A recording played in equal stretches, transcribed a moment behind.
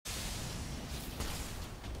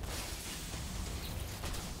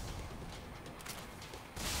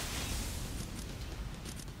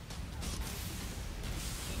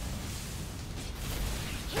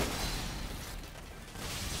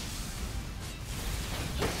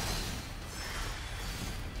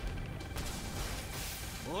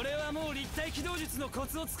はもう立体起動術のコ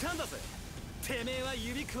ツをつかんだぜ。てめえは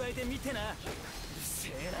指くわえてみてな。うるせ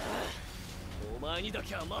えな。お前にだ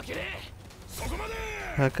けは負けねえ。そこまで。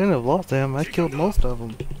 I couldn't have lost them. I killed most of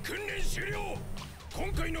them. 訓練終了。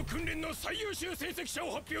今回の訓練の最優秀成績者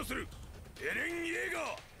を発表する。エレン・イェーガ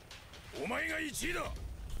ー、お前が1位だ。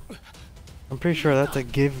 I'm pretty sure that's a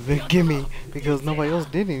gimme because nobody else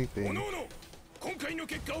did anything. 今回の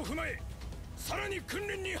結果を踏まえ、さらに訓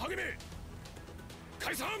練に励め。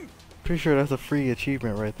解散。 Pretty sure that's a free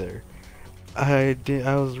achievement right there. I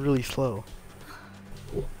was really slow.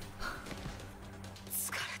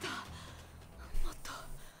 疲れた。もっと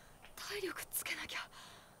体力つけなきゃ。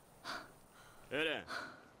エレン、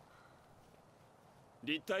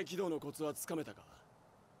立体起動のコツはつかめたか？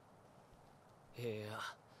いや、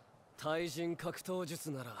対人格闘術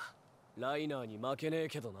ならライナーに負けねえ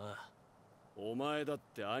けどな。お前だっ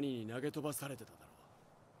て兄に投げ飛ばされてただ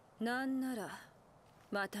ろ。なんなら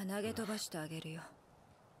また投げ飛ばしてあげるよ。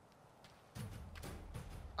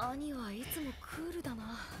兄はいつもクールだ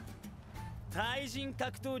な。対人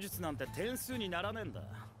格闘術なんて点数にならねえんだ。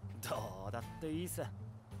どうだっていいさ。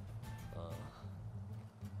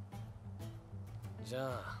じゃ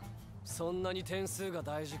あそんなに点数が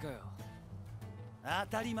大事かよ。当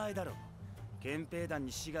たり前だろ。憲兵団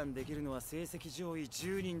に志願できるのは成績上位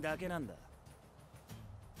10人だけなんだ。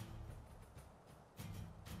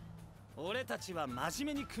俺たちは真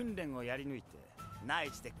面目に訓練をやり抜いて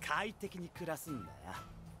内地で快適に暮らすんだよ。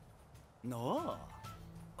の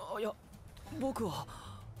あ、いや、僕は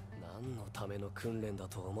何のための訓練だ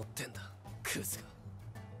と思ってんだ、クズが。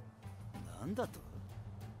なんだと？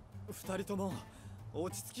二人とも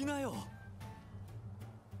落ち着きなよ。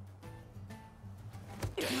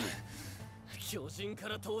巨人か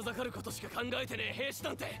ら遠ざかることしか考えてねえ兵士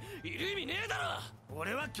なんている意味ねえだろ。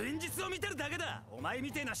俺は現実を見てるだけだ。お前み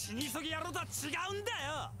てえな死に急ぎ野郎とは違うんだ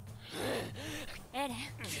よ。エレン、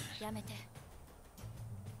やめて。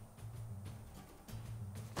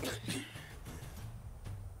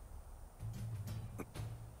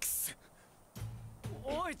くせ。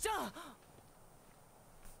おい、ちゃん。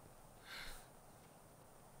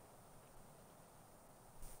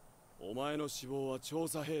お前の死亡は調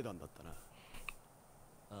査兵団だったな。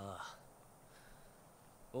ああ、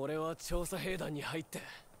俺は調査兵団に入って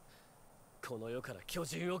この世から巨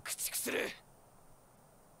人を駆逐する。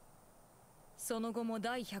その後も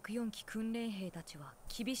第104期訓練兵たちは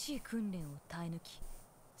厳しい訓練を耐え抜き、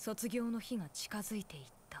卒業の日が近づいていっ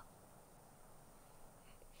た。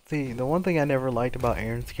 See, the one thing I never liked about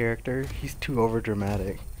Aaron's character, he's too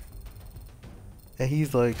overdramatic. And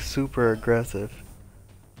he's like super aggressive.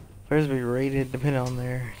 Players be rated depending on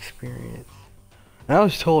their experience. And I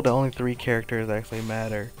was told that only 3 characters actually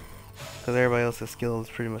matter, because everybody else's skill is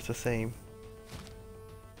pretty much the same.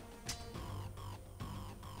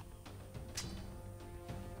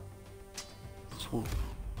 Swoop.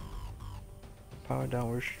 Power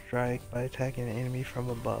downward strike by attacking an enemy from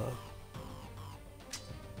above.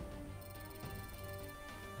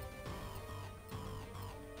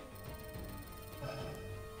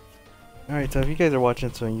 Alright, so if you guys are watching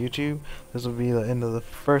this on YouTube, this will be the end of the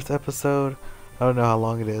first episode. I don't know how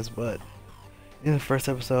long it is, but in the first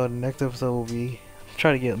episode, the next episode will be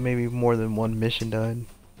try to get maybe more than one mission done.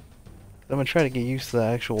 I'm gonna try to get used to the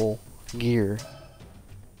actual gear.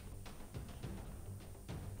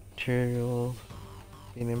 Materials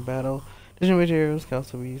being in battle. Additional materials can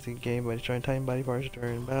also be used in game by destroying Titan body parts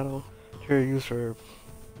during battle. Material used for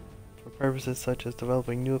purposes such as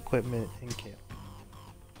developing new equipment in camp.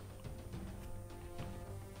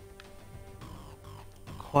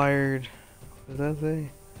 Acquired, what does that say?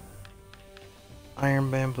 Iron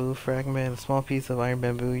bamboo fragment, a small piece of iron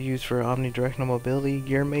bamboo used for omnidirectional mobility,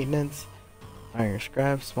 gear maintenance. Iron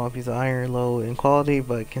scrap, small piece of iron, low in quality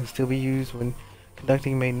but can still be used when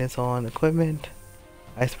conducting maintenance on equipment.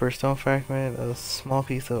 Iceberg stone fragment, a small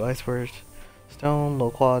piece of iceberg stone,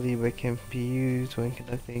 low quality but can be used when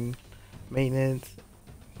conducting maintenance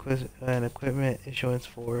and equipment issuance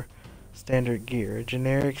for standard gear. A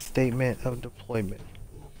generic statement of deployment.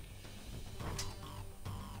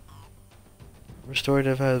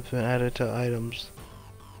 Restorative has been added to items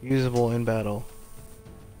usable in battle.3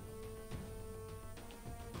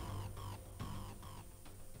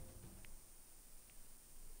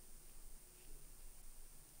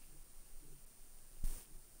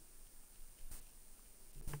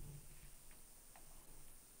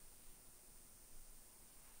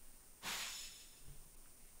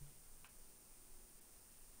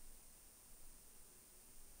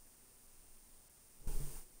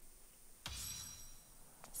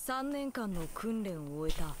年間の訓練を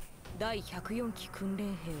終えた第104期訓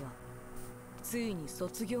練兵はついに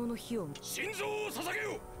卒業の日を。心臓を捧げ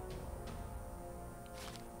よ。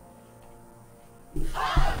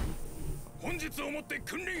本日をもって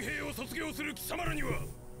訓練兵を卒業する貴様らには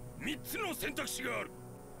3つの選択肢がある。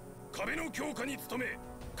壁の強化に努め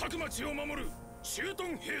各町を守る駐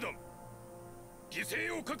屯兵団、犠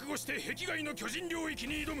牲を覚悟して壁外の巨人領域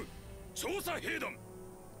に挑む調査兵団。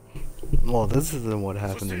 Well, this isn't what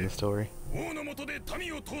happened in the story. 王の下で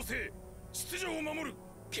民を統制秩序を守る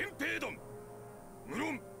憲兵団。無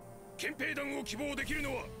論憲兵団を希望できる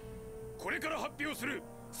のはこれから発表する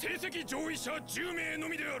成績上位者10名の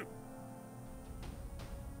みである。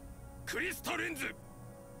クリスタ・レンズ、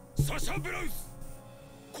サシャ・ブラウス、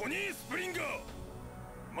コニー・スプリンガー、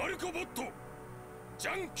マルコ・ボット、ジ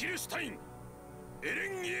ャン・キルシュタイン、エレ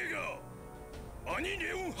ン・イエーガー、アニ・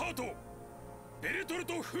レオンハート、ベルトル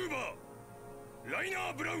ト・フーバー、ライ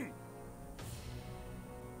ナー・ブラウン、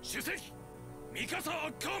主席ミカサ・ア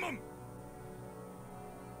ッカーマン。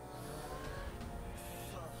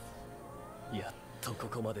やっとこ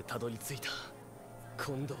こまでたどり着いた。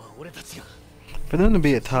今度は俺たちが。 For them to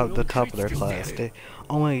be at the top of their class,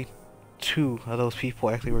 only 2 of those people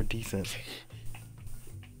actually were decent.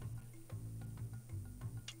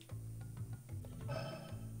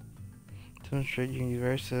 To demonstrate you can use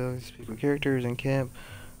various facilities, speak with characters in camp.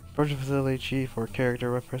 Approach the facility chief or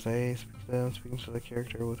character by pressing A, speak to them, speaking to the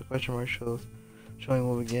character with a question mark showing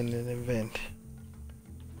will begin an event.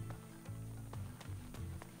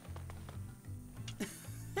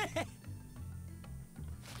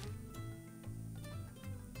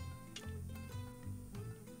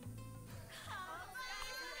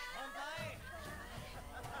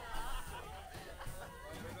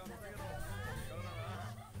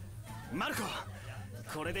 Marco,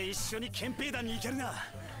 これで一緒に憲兵団に行けるな。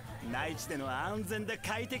内地での安全で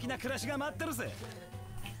快適な暮らしが待ってるぜ。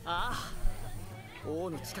ああ、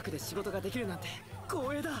王の近くで仕事ができるなんて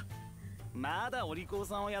光栄だ。まだお利口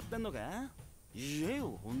さんをやってんのか。言え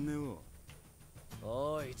よ本音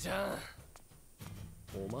を。おいちゃん、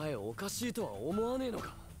お前おかしいとは思わねえの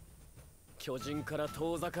か。巨人から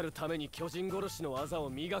遠ざかるために巨人殺しの技を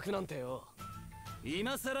磨くなんてよ。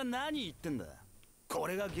今さら何言ってんだ。こ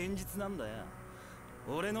れが現実なんだよ。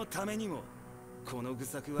俺のためにもこの愚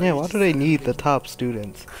策は。Yeah, why do they need the top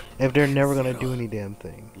students if they're never gonna do any damn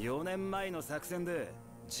thing? 4年前の作戦で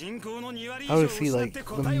人口の2割以 I 上 would see 失っ like て the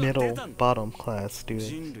答えは出 middle たんだ。 bottom class students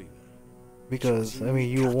人類は because I mean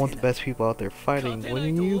you would want the best people out there fighting, 勝てな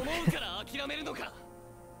い wouldn't と you? 思うから諦めるのか。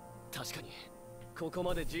確かにここ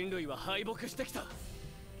まで人類は敗北してきた。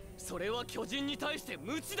それは巨人に対して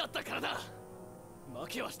無知だったからだ。負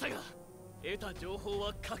けはしたが得た情報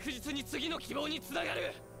は確実に次の希望につなが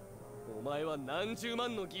る。お前は何十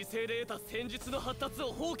万の犠牲で得た戦術の発達を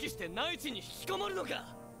放棄して内地に引きこもるの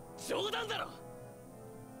か。冗談だろ。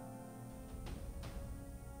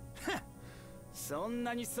そん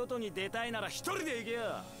なに外に出たいなら一人で行けよ。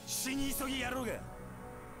死に急ぎやろうが。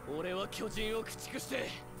俺は巨人を駆逐して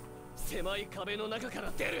狭い壁の中か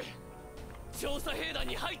ら出る。調査兵団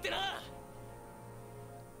に入ってな。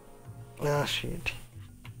 Ah shit.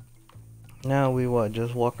 Now we what?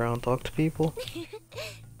 Just walk around and talk to people?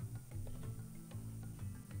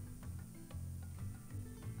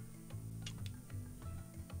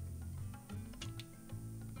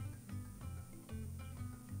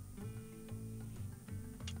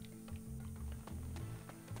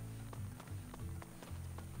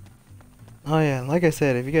 Oh yeah, like I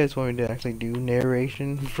said, if you guys want me to actually do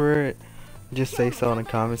narration for it, just say so in the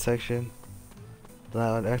comment section. Then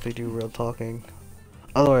I would actually do real talking.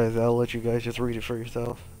 Otherwise, I'll let you guys just read it for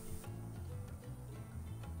yourself.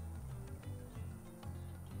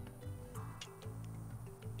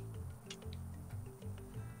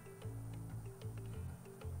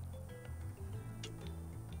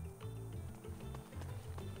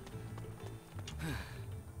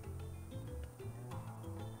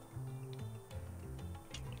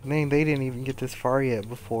 Man, they didn't even get this far yet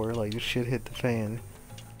before like the shit hit the fan.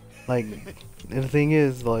 Like, the thing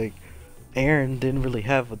is, like, Aaron didn't really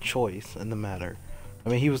have a choice in the matter. I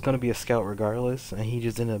mean, he was gonna be a scout regardless, and he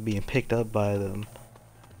just ended up being picked up by them.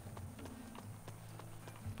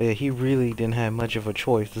 But yeah, he really didn't have much of a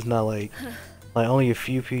choice. It's not like only a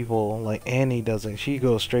few people, like Annie doesn't. She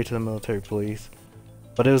goes straight to the military police.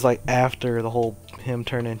 But it was like after the whole him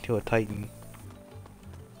turned into a Titan.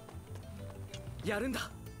 やるんだ。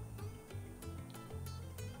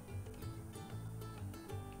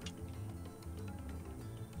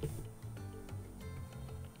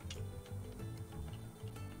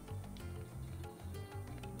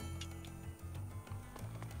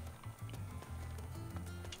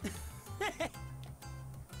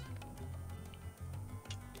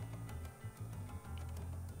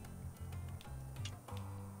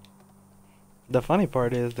The funny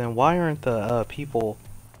part is, then why aren't the people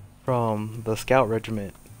from the scout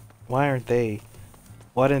regiment? Why didn't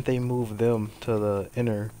they move them to the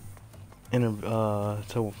inner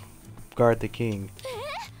to guard the king?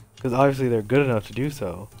 Because obviously they're good enough to do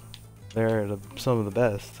so. They're some of the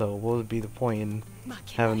best. So what would be the point in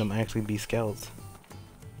having them actually be scouts?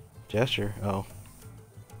 Gesture. Oh.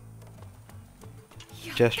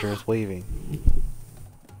 Gesture is waving.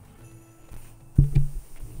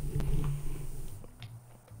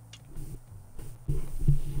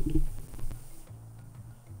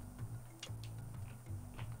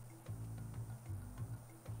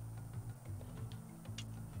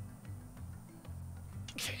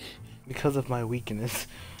 Because of my weakness.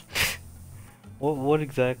 What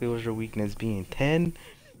exactly was your weakness? Being 10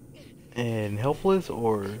 and helpless,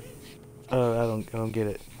 or I don't get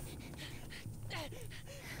it.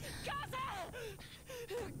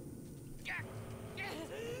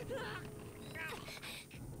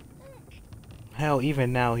 Hell,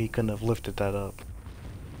 even now he couldn't have lifted that up.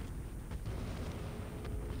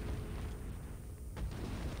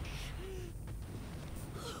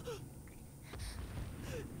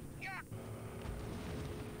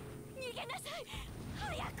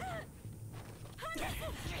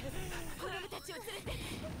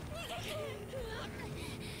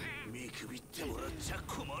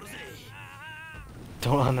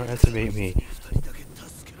 Don't underestimate me.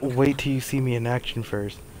 Wait till you see me in action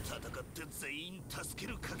first.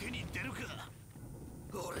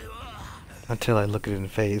 Until I look it in the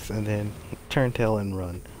face and then turn tail and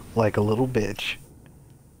run like a little bitch.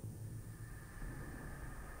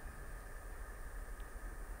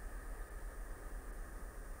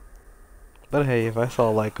 But hey, if I saw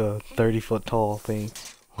like a 30-foot tall thing,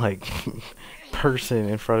 like person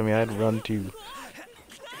in front of me, I'd run too.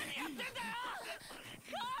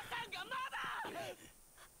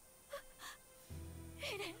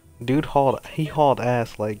 Dude hauled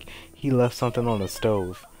ass like he left something on the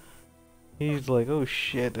stove. He's like, oh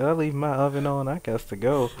shit, did I leave my oven on? I got to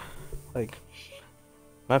go. Like,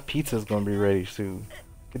 my pizza's gonna be ready soon.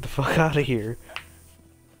 Get the fuck out of here.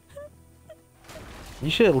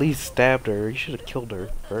 You should at least stabbed her. You should have killed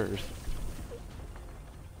her first.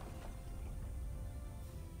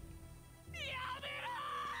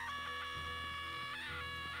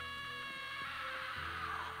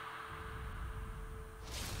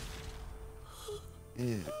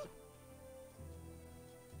 Ew.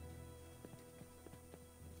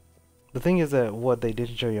 The thing is that what they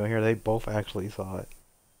didn't show you here, they both actually saw it.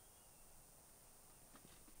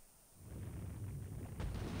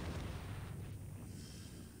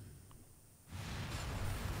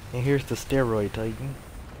 And here's the steroid titan.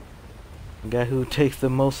 The guy who takes the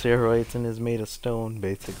most steroids and is made of stone,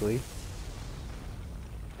 basically.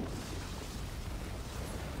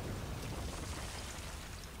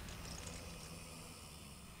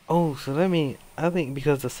 Oh, so I think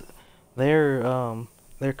because their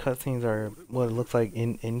cutscenes are what it looks like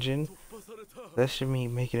in engine, that should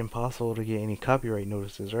make it impossible to get any copyright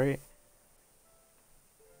notices, right?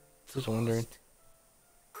 Just wondering.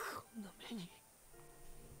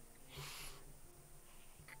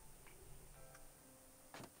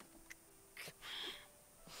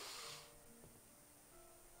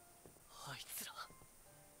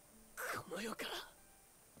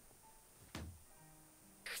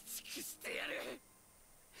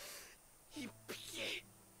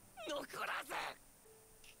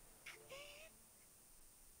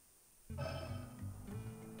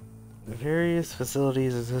 Various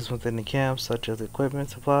facilities exist within the camp, such as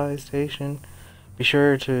equipment supply station. Be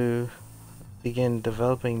sure to begin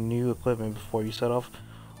developing new equipment before you set off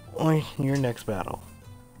on your next battle.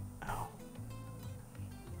 Ow.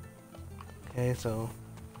 Okay, so...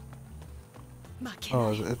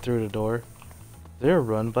 Oh, is it through the door? Is there a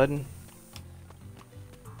run button?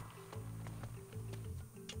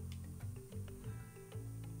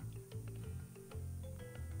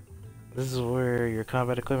 This is where your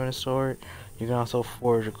combat equipment is stored. You can also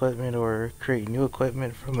forge equipment or create new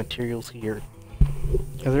equipment from materials here.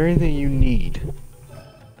 Is there anything you need?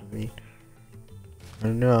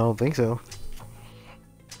 No, I don't think so.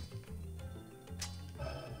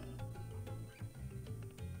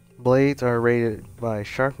 Blades are rated by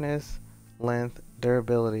sharpness, length,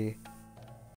 durability,